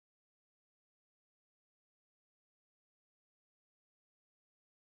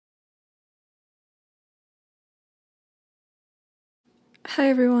Hi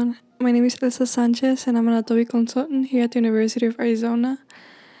everyone, my name is Elsa Sanchez and I'm an Adobe consultant here at the University of Arizona.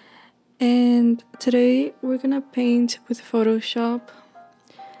 And today we're gonna paint with Photoshop.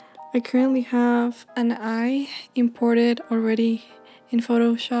 I currently have an eye imported already in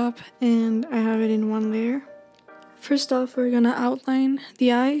Photoshop and I have it in one layer. First off, we're gonna outline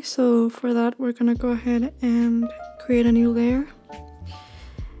the eye, so for that we're gonna go ahead and create a new layer.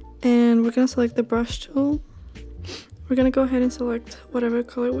 And we're gonna select the brush tool. We're gonna go ahead and select whatever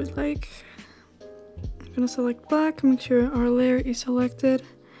color we'd like. I'm gonna select black, make sure our layer is selected.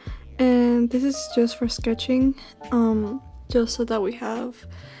 And this is just for sketching, just so that we have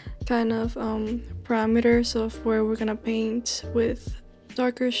kind of parameters of where we're gonna paint with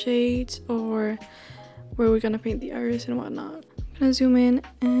darker shades or where we're gonna paint the iris and whatnot. I'm gonna zoom in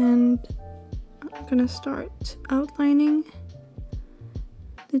and I'm gonna start outlining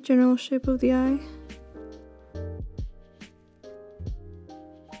the general shape of the eye.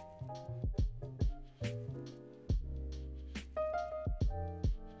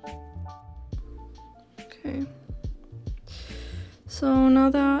 Okay, so now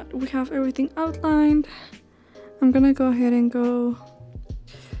that we have everything outlined, I'm gonna go ahead and go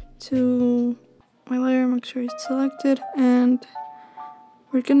to my layer, make sure it's selected, and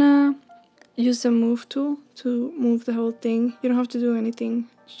we're gonna use the move tool to move the whole thing. You don't have to do anything,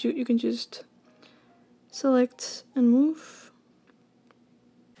 you can just select and move.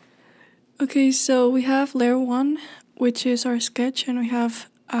 Okay, so we have layer 1, which is our sketch, and we have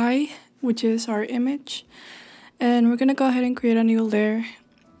eye, which is our image. And we're gonna go ahead and create a new layer.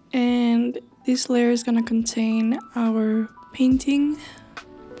 And this layer is gonna contain our painting.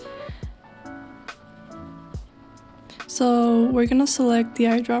 So we're gonna select the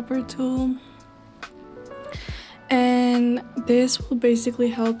eyedropper tool. And this will basically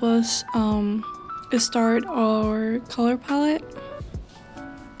help us start our color palette.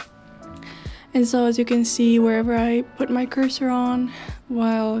 And so as you can see, wherever I put my cursor on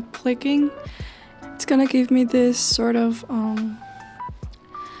while clicking, it's gonna give me this sort of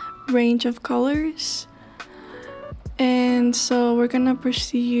range of colors. And so we're gonna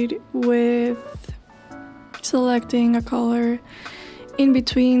proceed with selecting a color in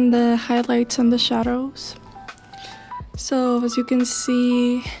between the highlights and the shadows. So as you can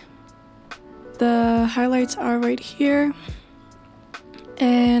see, the highlights are right here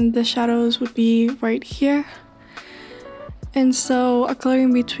and the shadows would be right here. And so a color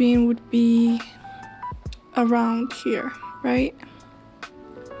in between would be around here, right?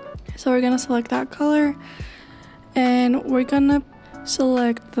 So we're gonna select that color and we're gonna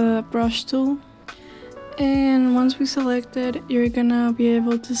select the brush tool. And once we select it, you're gonna be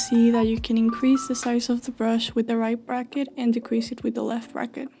able to see that you can increase the size of the brush with the right bracket and decrease it with the left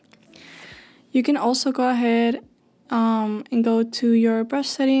bracket. You can also go ahead and go to your brush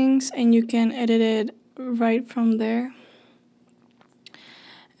settings and you can edit it right from there.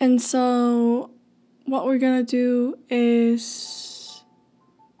 And so what we're gonna do is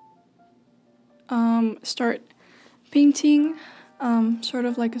start painting sort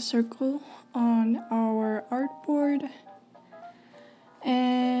of like a circle on our artboard,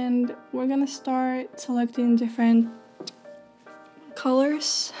 and we're gonna start selecting different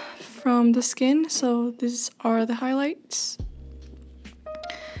colors from the skin. So these are the highlights.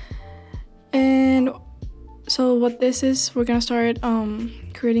 And so what this is, we're gonna start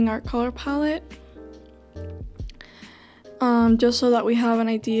creating our color palette, just so that we have an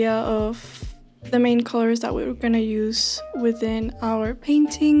idea of the main colors that we're gonna use within our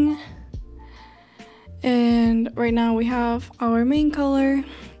painting. And right now we have our main color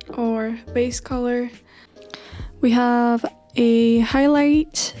or base color. We have a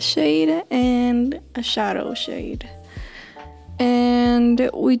highlight shade and a shadow shade. And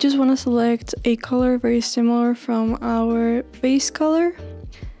we just want to select a color very similar from our base color,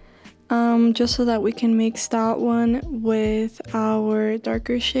 just so that we can mix that one with our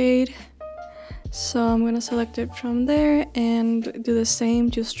darker shade. So I'm going to select it from there and do the same,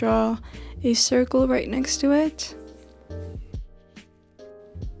 just draw a circle right next to it.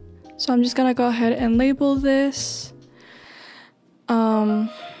 So I'm just going to go ahead and label this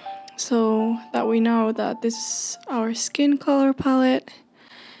so that we know that this is our skin color palette.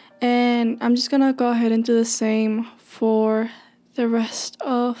 And I'm just going to go ahead and do the same for the rest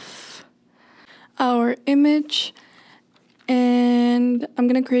of our image. And I'm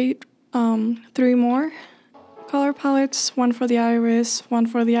going to create 3 more color palettes, one for the iris, one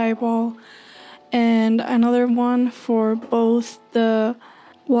for the eyeball, and another one for both the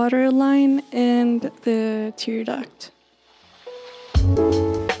waterline and the tear duct.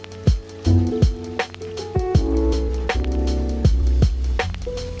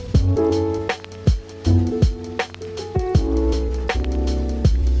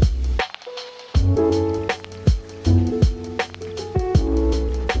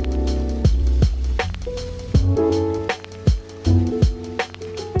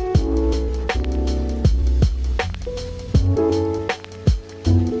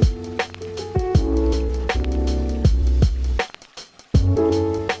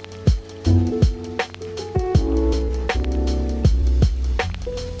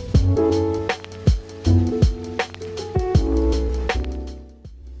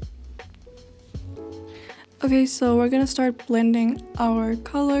 Okay, so we're gonna start blending our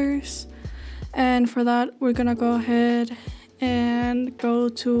colors, and for that we're gonna go ahead and go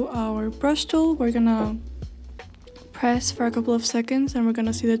to our brush tool. We're gonna press for a couple of seconds and we're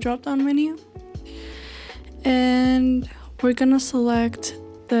gonna see the drop down menu, and we're gonna select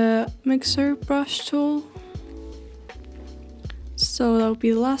the mixer brush tool. So that will be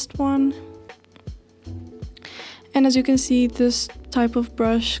the last one. And as you can see, this type of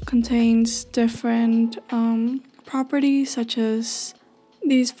brush contains different properties, such as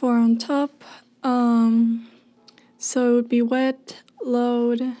these four on top. So it would be wet,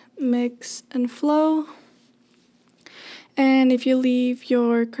 load, mix, and flow. And if you leave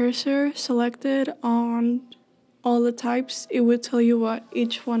your cursor selected on all the types, it would tell you what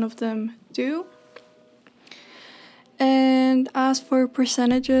each one of them do. And as for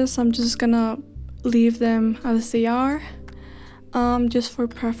percentages, I'm just gonna leave them as they are, just for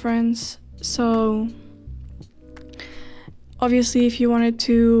preference. So obviously if you wanted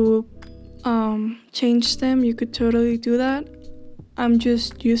to change them, you could totally do that. I'm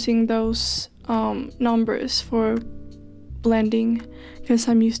just using those numbers for blending because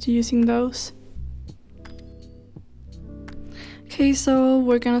I'm used to using those. Okay, so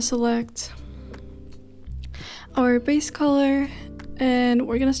we're gonna select our base color, and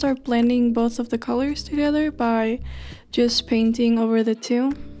we're gonna start blending both of the colors together by just painting over the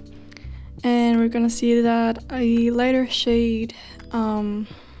two. And we're gonna see that a lighter shade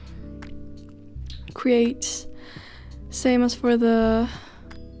creates, same as for the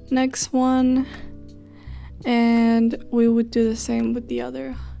next one, and we would do the same with the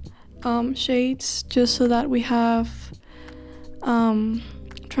other shades, just so that we have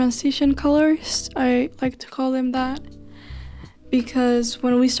transition colors. I like to call them that, because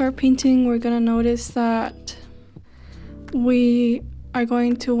when we start painting, we're gonna notice that we are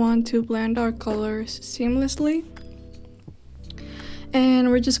going to want to blend our colors seamlessly. And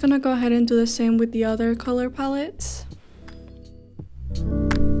we're just gonna go ahead and do the same with the other color palettes.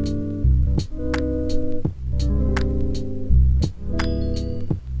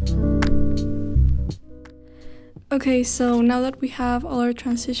 Okay, so now that we have all our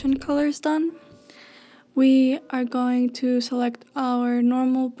transition colors done, we are going to select our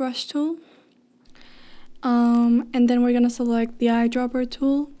normal brush tool, and then we're gonna select the eyedropper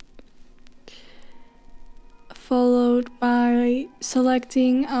tool, followed by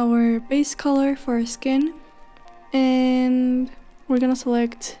selecting our base color for our skin, and we're gonna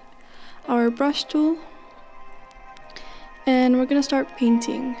select our brush tool, and we're gonna start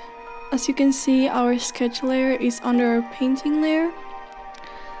painting. As you can see, our sketch layer is under our painting layer.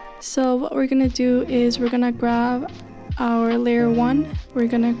 So what we're gonna do is we're gonna grab our layer 1, we're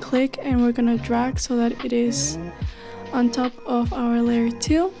gonna click and we're gonna drag so that it is on top of our layer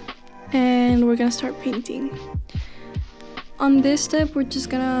 2, and we're gonna start painting. On this step, we're just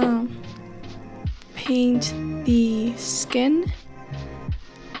gonna paint the skin,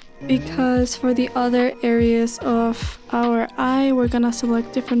 because for the other areas of our eye, we're gonna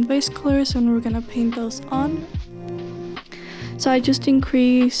select different base colors and we're gonna paint those on. So I just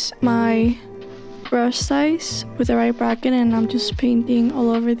increase my brush size with the right bracket, and I'm just painting all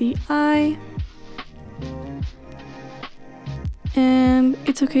over the eye. And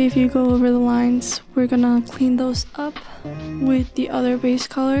it's okay if you go over the lines. We're gonna clean those up with the other base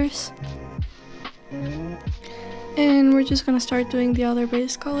colors. And we're just gonna start doing the other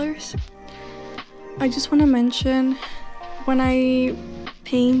base colors. I just want to mention, when I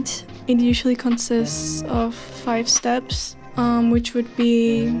paint, it usually consists of 5 steps, which would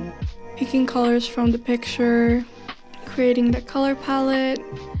be picking colors from the picture, creating the color palette,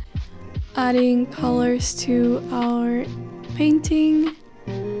 adding colors to our painting,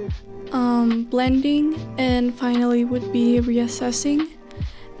 blending, and finally would be reassessing.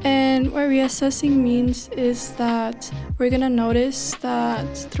 And what reassessing means is that we're gonna notice that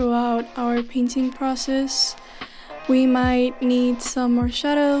throughout our painting process, we might need some more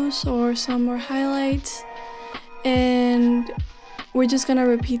shadows or some more highlights, and we're just gonna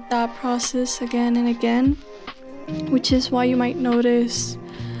repeat that process again and again, which is why you might notice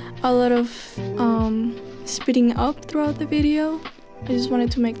a lot of speeding up throughout the video. I just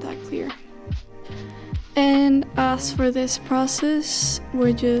wanted to make that clear. And as for this process,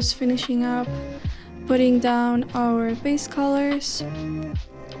 we're just finishing up putting down our base colors,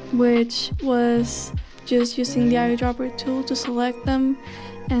 which was just using the eyedropper tool to select them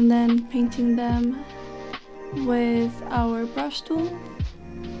and then painting them with our brush tool.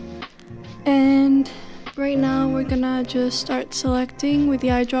 And right now we're gonna just start selecting with the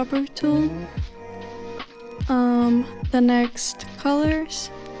eyedropper tool the next colors.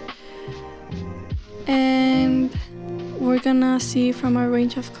 And gonna see from our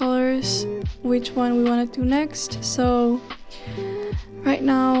range of colors which one we want to do next. So right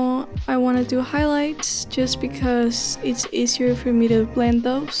now I want to do highlights just because it's easier for me to blend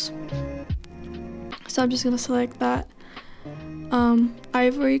those. So I'm just gonna select that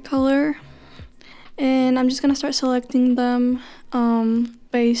ivory color, and I'm just gonna start selecting them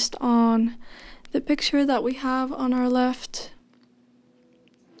based on the picture that we have on our left.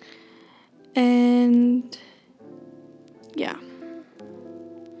 And yeah.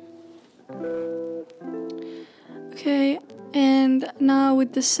 Okay, and now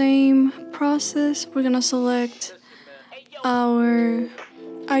with the same process, we're gonna select our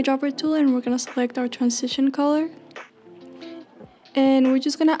eyedropper tool and we're gonna select our transition color. And we're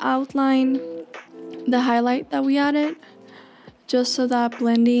just gonna outline the highlight that we added just so that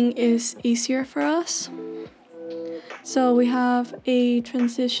blending is easier for us. So we have a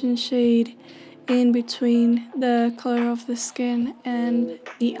transition shade in between the color of the skin and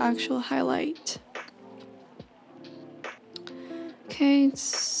the actual highlight. Okay,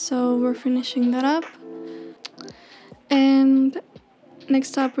 so we're finishing that up. And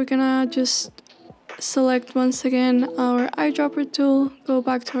next up, we're gonna just select once again our eyedropper tool, go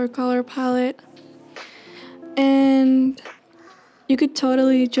back to our color palette, and you could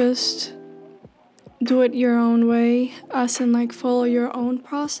totally just do it your own way, as in like follow your own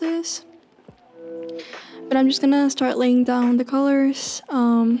process. But I'm just gonna start laying down the colors,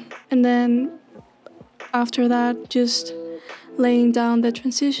 and then after that just laying down the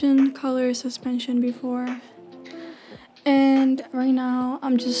transition colors as mentioned before. And right now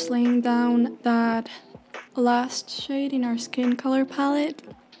I'm just laying down that last shade in our skin color palette.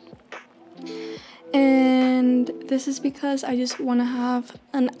 And this is because I just want to have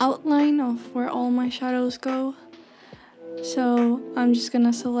an outline of where all my shadows go. So I'm just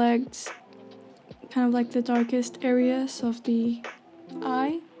gonna select kind of like the darkest areas of the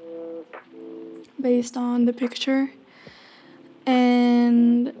eye based on the picture,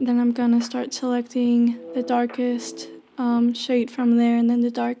 and then I'm gonna start selecting the darkest shade from there, and then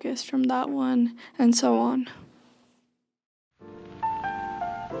the darkest from that one, and so on.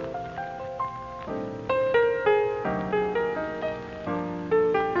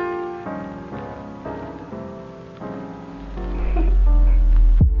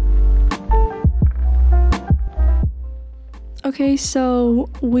 Okay, so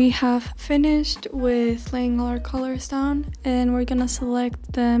we have finished with laying all our colors down, and we're gonna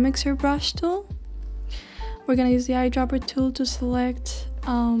select the mixer brush tool. We're gonna use the eyedropper tool to select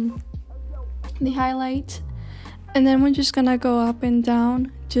the highlight, and then we're just gonna go up and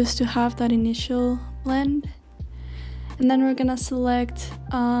down just to have that initial blend. And then we're gonna select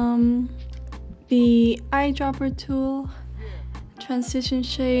the eyedropper tool, transition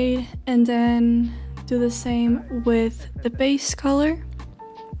shade, and then do the same with the base color.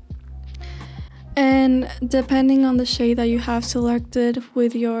 And depending on the shade that you have selected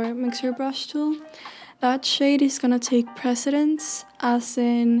with your mixer brush tool, that shade is gonna take precedence, as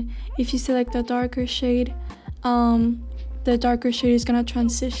in if you select a darker shade, the darker shade is gonna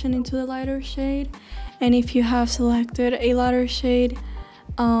transition into the lighter shade, and if you have selected a lighter shade,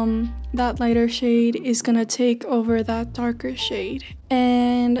 that lighter shade is gonna take over that darker shade.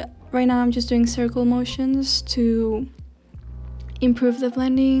 And right now I'm just doing circle motions to improve the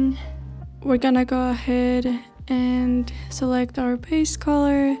blending. We're gonna go ahead and select our base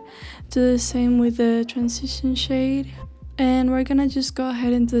color, do the same with the transition shade, and we're gonna just go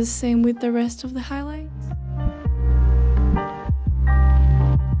ahead and do the same with the rest of the highlights.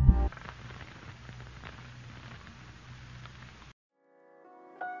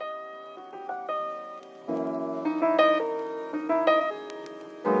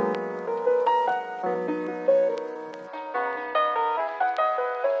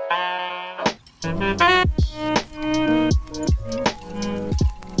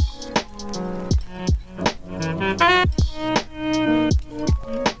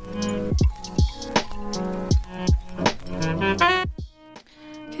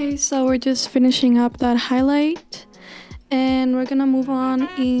 Okay, so we're just finishing up that highlight, and we're gonna move on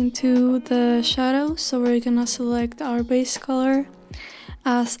into the shadow. So we're gonna select our base color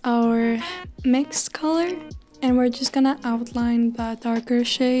as our mixed color, and we're just gonna outline that darker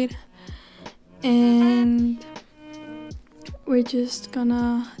shade, and we're just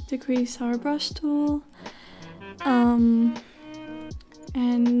gonna decrease our brush tool, and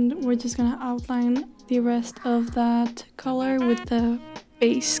we're just gonna outline the rest of that color with the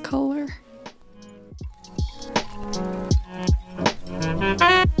base color.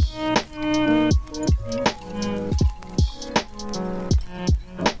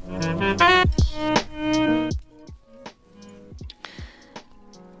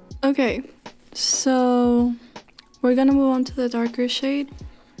 Okay, so we're gonna move on to the darker shade.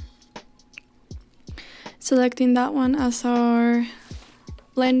 Selecting that one as our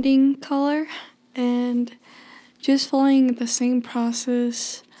blending color and just following the same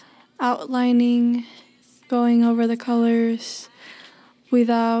process, outlining, going over the colors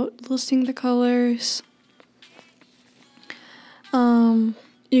without losing the colors.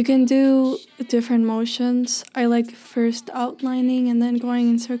 You can do different motions. I like first outlining and then going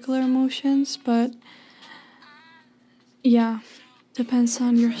in circular motions, but yeah, depends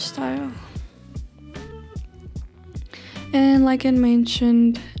on your style. And like I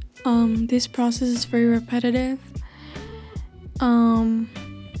mentioned, this process is very repetitive.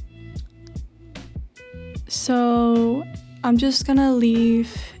 So I'm just gonna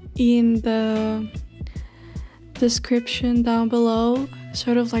leave in the description down below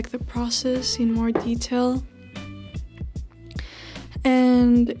sort of like the process in more detail.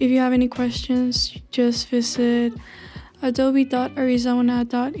 And if you have any questions, just visit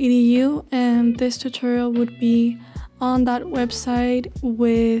adobe.arizona.edu, and this tutorial would be on that website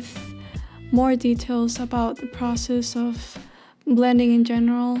with more details about the process of blending in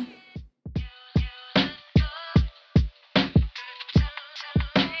general.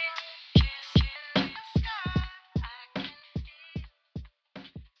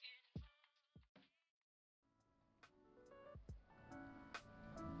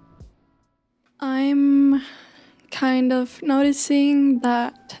 I'm kind of noticing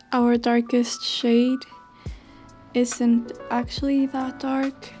that our darkest shade isn't actually that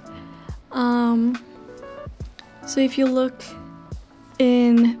dark. So if you look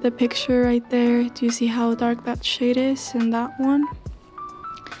in the picture right there, do you see how dark that shade is in that one?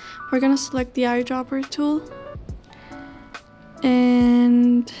 We're gonna select the eyedropper tool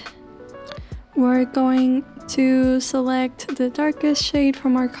and we're going to select the darkest shade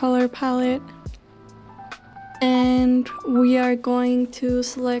from our color palette, and we are going to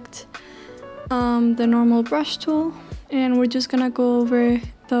select the normal brush tool, and we're just gonna go over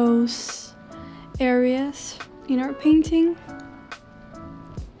those areas in our painting.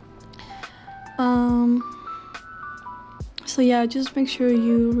 So yeah, just make sure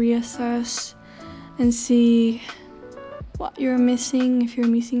you reassess and see what you're missing, if you're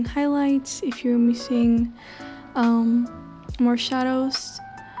missing highlights, if you're missing more shadows.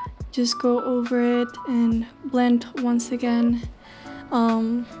 Just go over it and blend once again.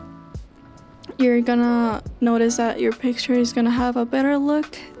 You're gonna notice that your picture is gonna have a better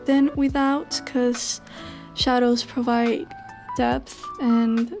look than without, because shadows provide depth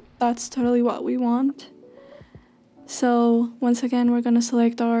and that's totally what we want. So once again, we're gonna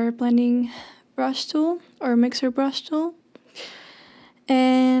select our blending brush tool or mixer brush tool,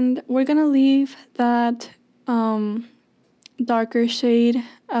 and we're gonna leave that darker shade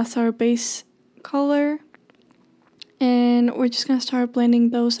as our base color, and we're just gonna start blending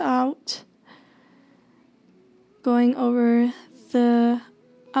those out, going over the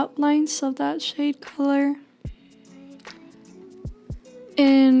outlines of that shade color.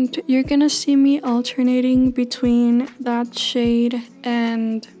 And you're gonna see me alternating between that shade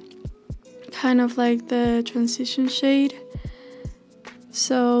and kind of like the transition shade.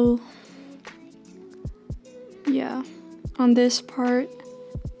 So yeah, on this part,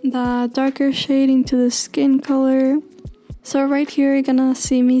 the darker shade into the skin color. So right here, you're gonna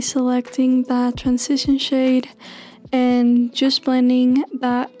see me selecting that transition shade and just blending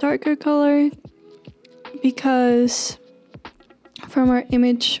that darker color, because from our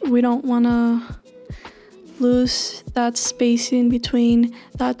image, we don't wanna lose that spacing between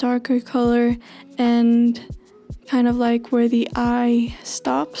that darker color and kind of like where the eye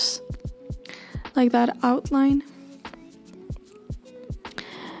stops, like that outline.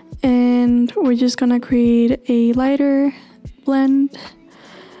 And we're just gonna create a lighter blend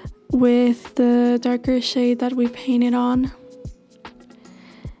with the darker shade that we painted on.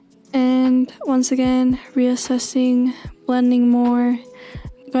 And once again, reassessing, blending more,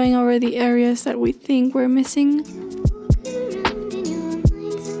 going over the areas that we think we're missing.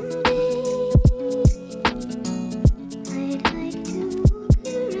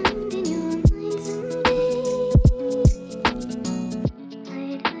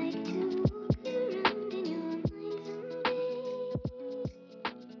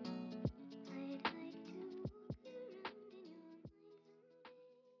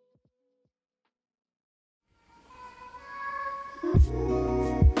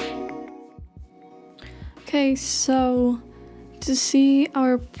 Okay, so to see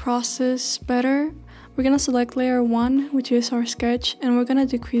our process better, we're gonna select layer 1, which is our sketch, and we're gonna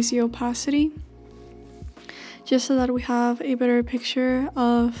decrease the opacity. just so that we have a better picture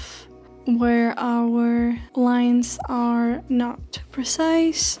of where our lines are not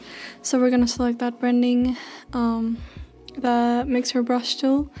precise. So we're gonna select that blending, the mixer brush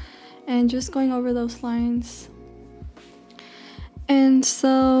tool, and just going over those lines. And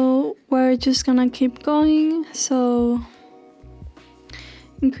so we're just gonna keep going, so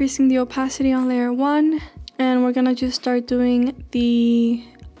increasing the opacity on layer 1, and we're gonna just start doing the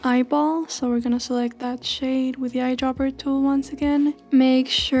eyeball. So we're gonna select that shade with the eyedropper tool once again. Make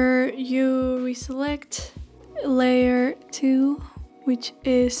sure you reselect layer 2, which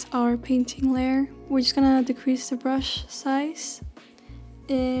is our painting layer. We're just gonna decrease the brush size,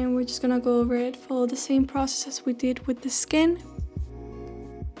 and we're just gonna go over it, follow the same process as we did with the skin.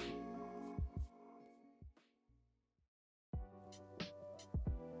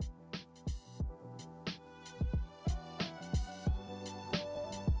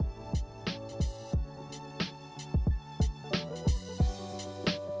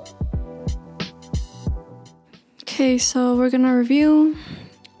 Okay, so we're gonna review,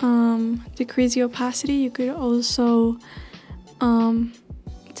 decrease the opacity. You could also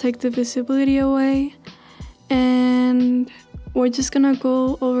take the visibility away, and we're just gonna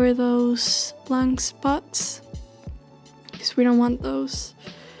go over those blank spots because we don't want those.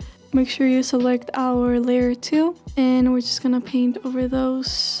 Make sure you select our layer 2, and we're just gonna paint over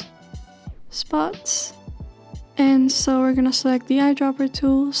those spots. And so we're gonna select the eyedropper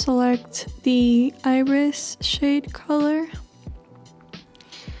tool, select the iris shade color,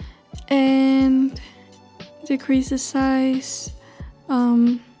 and decrease the size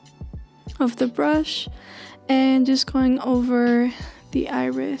of the brush, and just going over the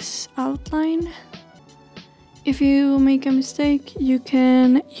iris outline. If you make a mistake, you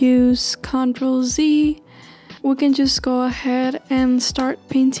can use Ctrl+Z. We can just go ahead and start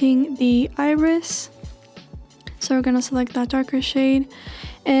painting the iris. So we're gonna select that darker shade,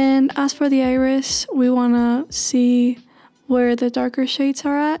 and as for the iris, we wanna see where the darker shades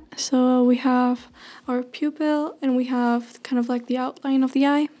are at. So we have our pupil, and we have kind of like the outline of the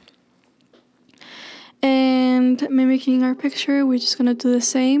eye. And mimicking our picture, we're just gonna do the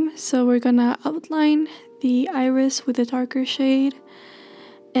same. So we're gonna outline the iris with a darker shade,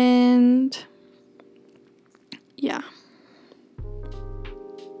 and yeah.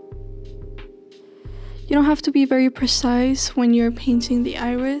 You don't have to be very precise when you're painting the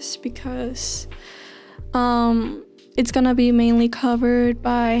iris, because it's gonna be mainly covered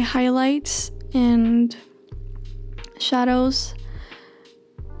by highlights and shadows,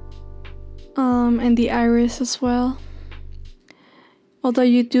 and the iris as well. Although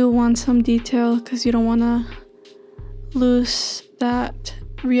you do want some detail because you don't want to lose that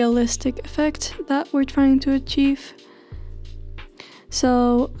realistic effect that we're trying to achieve.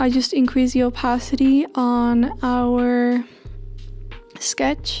 So I just increase the opacity on our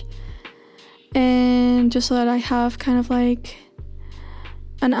sketch, and just so that I have kind of like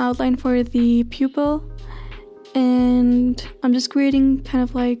an outline for the pupil, and I'm just creating kind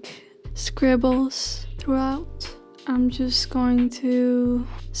of like scribbles throughout. I'm just going to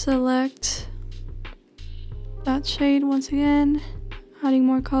select that shade once again, adding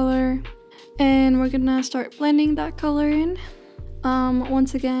more color, and we're gonna start blending that color in.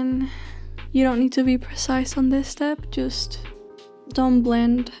 Once again, you don't need to be precise on this step, just don't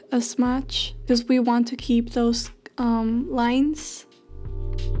blend as much because we want to keep those lines.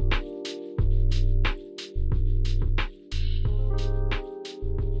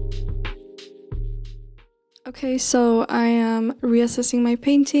 Okay, so I am reassessing my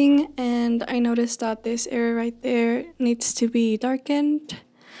painting, and I noticed that this area right there needs to be darkened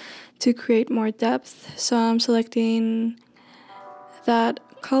to create more depth. So I'm selecting that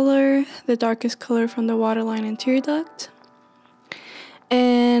color, the darkest color from the waterline and tear duct.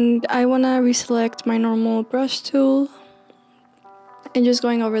 And I want to reselect my normal brush tool and just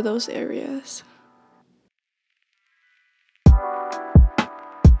going over those areas.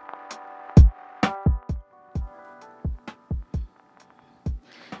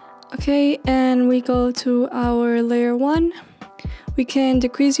 Okay, and we go to our layer 1. We can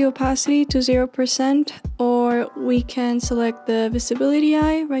decrease the opacity to 0%, or we can select the visibility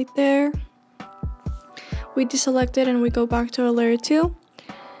eye right there. We deselect it and we go back to our layer 2.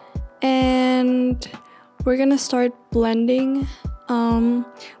 And we're gonna start blending.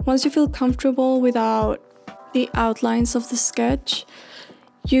 Once you feel comfortable without the outlines of the sketch,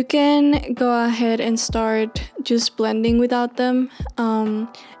 you can go ahead and start just blending without them.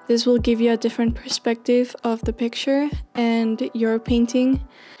 This will give you a different perspective of the picture and your painting.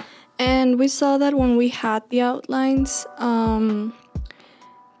 And we saw that when we had the outlines,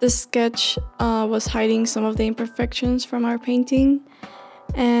 the sketch was hiding some of the imperfections from our painting,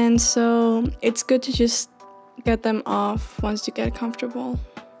 and so it's good to just get them off once you get comfortable.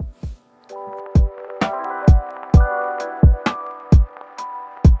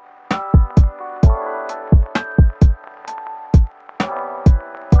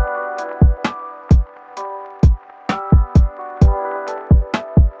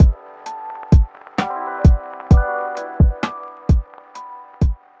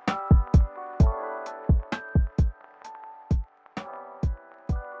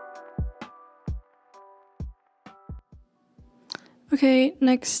 Okay,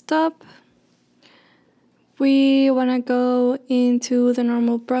 next up, we want to go into the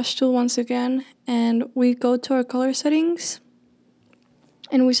normal brush tool once again, and we go to our color settings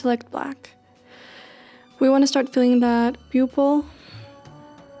and we select black. We want to start filling that pupil,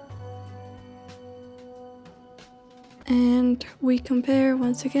 and we compare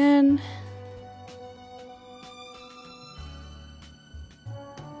once again.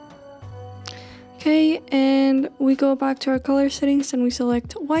 Okay, and we go back to our color settings and we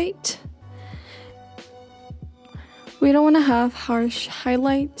select white. We don't want to have harsh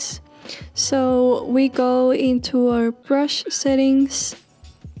highlights, so we go into our brush settings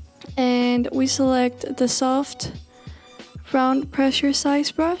and we select the soft round pressure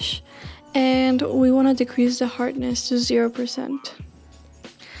size brush, and we want to decrease the hardness to 0%.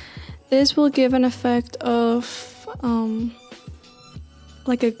 This will give an effect of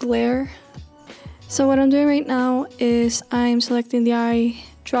like a glare. So what I'm doing right now is I'm selecting the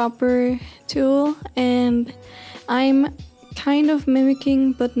eyedropper tool, and I'm kind of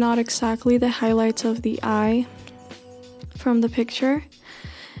mimicking but not exactly the highlights of the eye from the picture,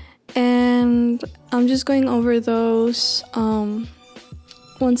 and I'm just going over those.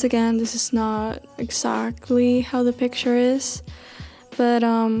 Once again, this is not exactly how the picture is, but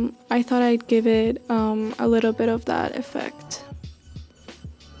I thought I'd give it a little bit of that effect.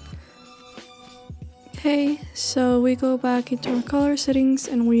 Okay, so we go back into our color settings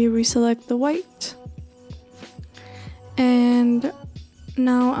and we reselect the white. And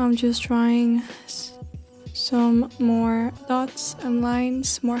now I'm just drawing some more dots and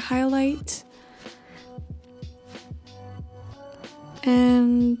lines, more highlights.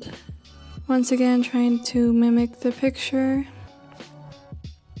 And once again, trying to mimic the picture.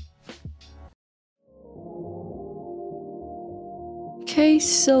 Okay,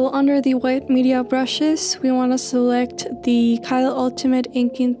 so under the white media brushes, we want to select the Kyle Ultimate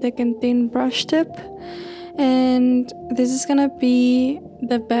Ink in Thick and Thin brush tip. And this is gonna be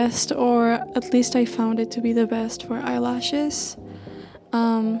the best, or at least I found it to be the best for eyelashes.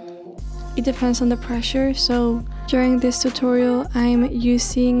 It depends on the pressure, so during this tutorial I'm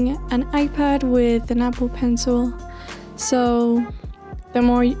using an iPad with an Apple Pencil. So the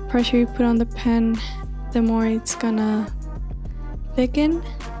more pressure you put on the pen, the more it's gonna thicken.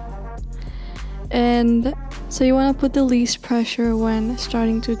 And so you want to put the least pressure when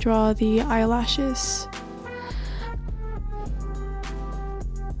starting to draw the eyelashes.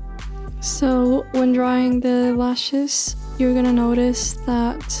 So when drawing the lashes, you're gonna notice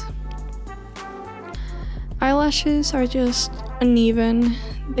that eyelashes are just uneven.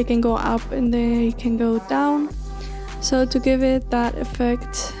 They can go up and they can go down. So to give it that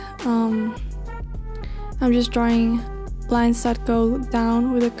effect, I'm just drawing lines that go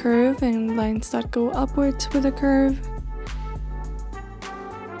down with a curve and lines that go upwards with a curve.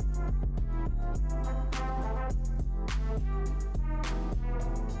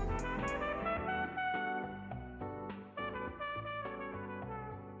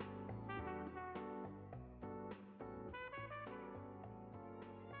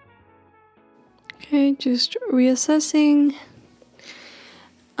 Okay, just reassessing.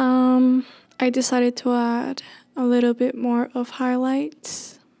 I decided to add a little bit more of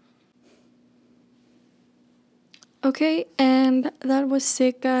highlights. Okay, and that was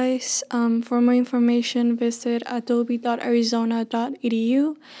it, guys. For more information, visit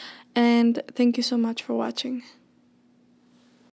adobe.arizona.edu, and thank you so much for watching.